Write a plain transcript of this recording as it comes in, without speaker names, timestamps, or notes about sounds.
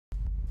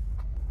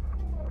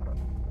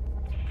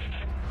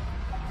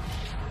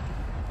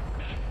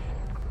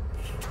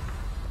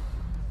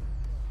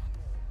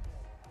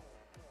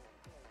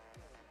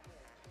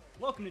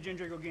welcome to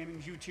Gendrago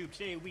Gaming's YouTube.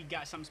 Today we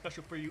got something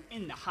special for you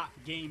in the Hot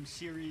Game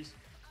series.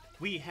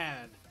 We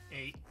have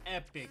a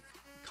epic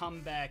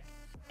comeback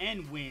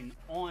and win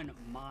on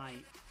my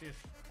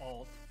 5th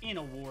alt in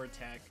a war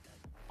attack.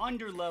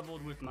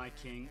 Underleveled with my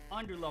king,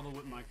 underleveled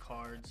with my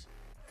cards.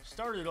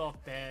 Started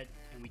off bad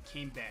and we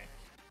came back.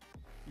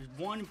 There's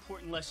one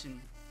important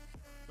lesson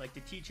I'd like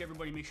to teach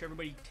everybody, make sure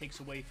everybody takes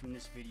away from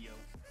this video.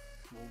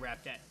 We'll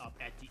wrap that up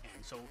at the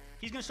end. So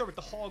he's going to start with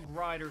the Hog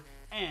Rider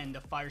and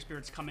the Fire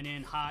Spirits coming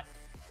in hot.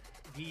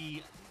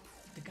 The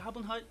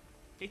Goblin Hut,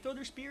 they throw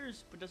their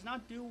spears, but does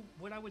not do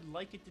what I would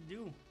like it to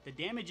do. The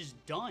damage is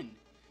done.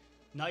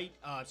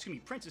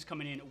 Prince is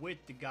coming in with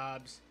the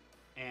Gobs,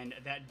 and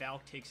that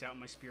Valk takes out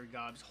my Spear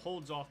Gobs,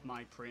 holds off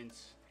my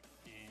Prince,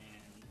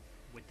 and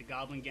with the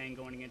Goblin Gang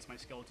going against my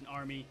Skeleton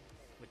Army,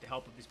 with the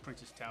help of his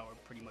Princess Tower,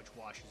 pretty much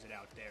washes it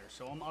out there.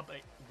 So I'm up at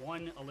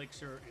 1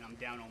 elixir, and I'm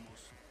down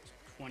almost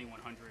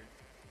 2100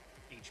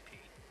 HP.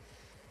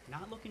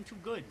 Not looking too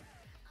good.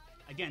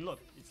 Again, look,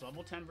 it's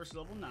level 10 versus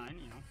level 9,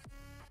 you know.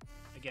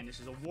 Again, this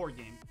is a war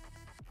game.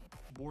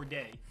 War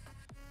day.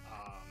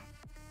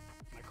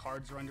 My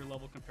cards are under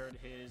level compared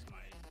to his, my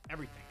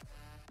everything.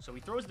 So he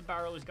throws the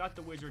barrel, he's got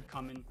the wizard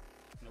coming.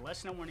 And the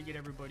lesson I want to get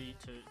everybody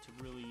to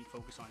really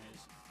focus on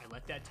is, I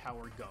let that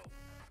tower go.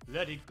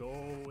 Let it go,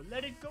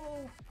 let it go.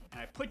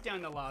 And I put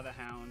down the Lava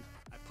Hound,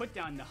 I put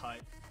down the hut.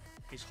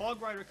 His Hog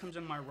Rider comes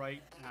on my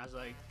right, and I was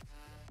like,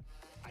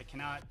 I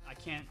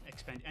can't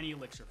expend any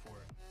elixir for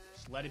it.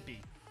 Just let it be.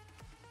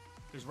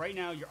 Because right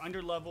now, you're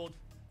under-leveled,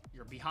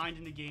 you're behind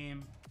in the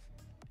game,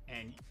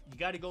 and you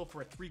got to go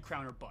for a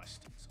 3-crown or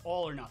bust. It's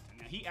all or nothing.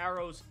 Now, he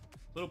arrows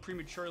a little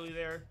prematurely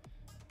there.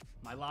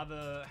 My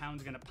Lava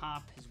Hound's going to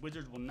pop. His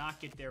Wizard will not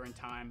get there in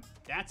time.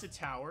 That's a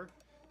tower.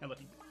 Now, look,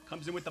 he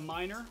comes in with the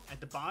Miner at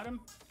the bottom.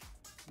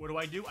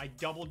 What do? I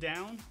double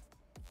down.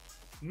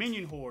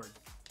 Minion Horde.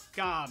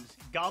 Gobs.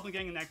 Goblin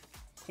Gang in that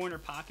corner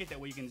pocket.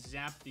 That way you can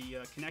zap the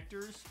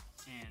connectors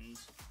and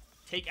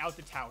take out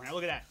the tower. Now,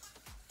 look at that.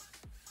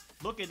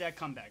 Look at that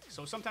comeback.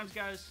 So sometimes,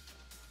 guys,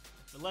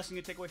 the lesson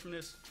you take away from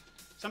this,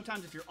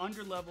 sometimes if you're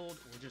under-leveled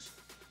or just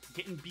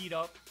getting beat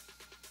up,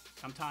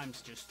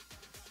 sometimes just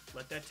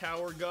let that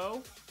tower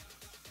go,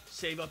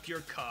 save up your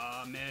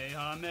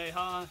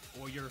Kamehameha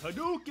or your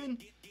Hadouken,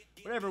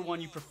 whatever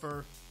one you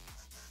prefer,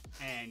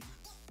 and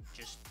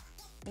just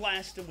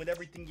blast them with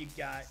everything you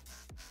got.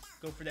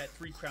 Go for that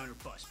 3-crown or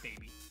bust,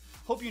 baby.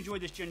 Hope you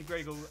enjoyed this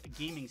Gendrago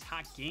Gaming's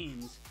Hot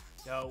Games.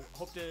 So,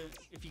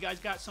 if you guys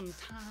got some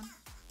time,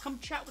 come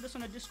chat with us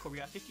on the Discord. We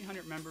got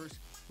 1,500 members.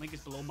 Link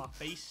is below my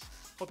face.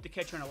 Hope to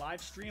catch you on a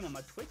live stream on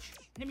my Twitch.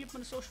 Hit me up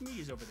on the social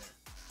medias over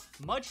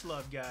there. Much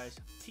love, guys.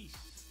 Peace.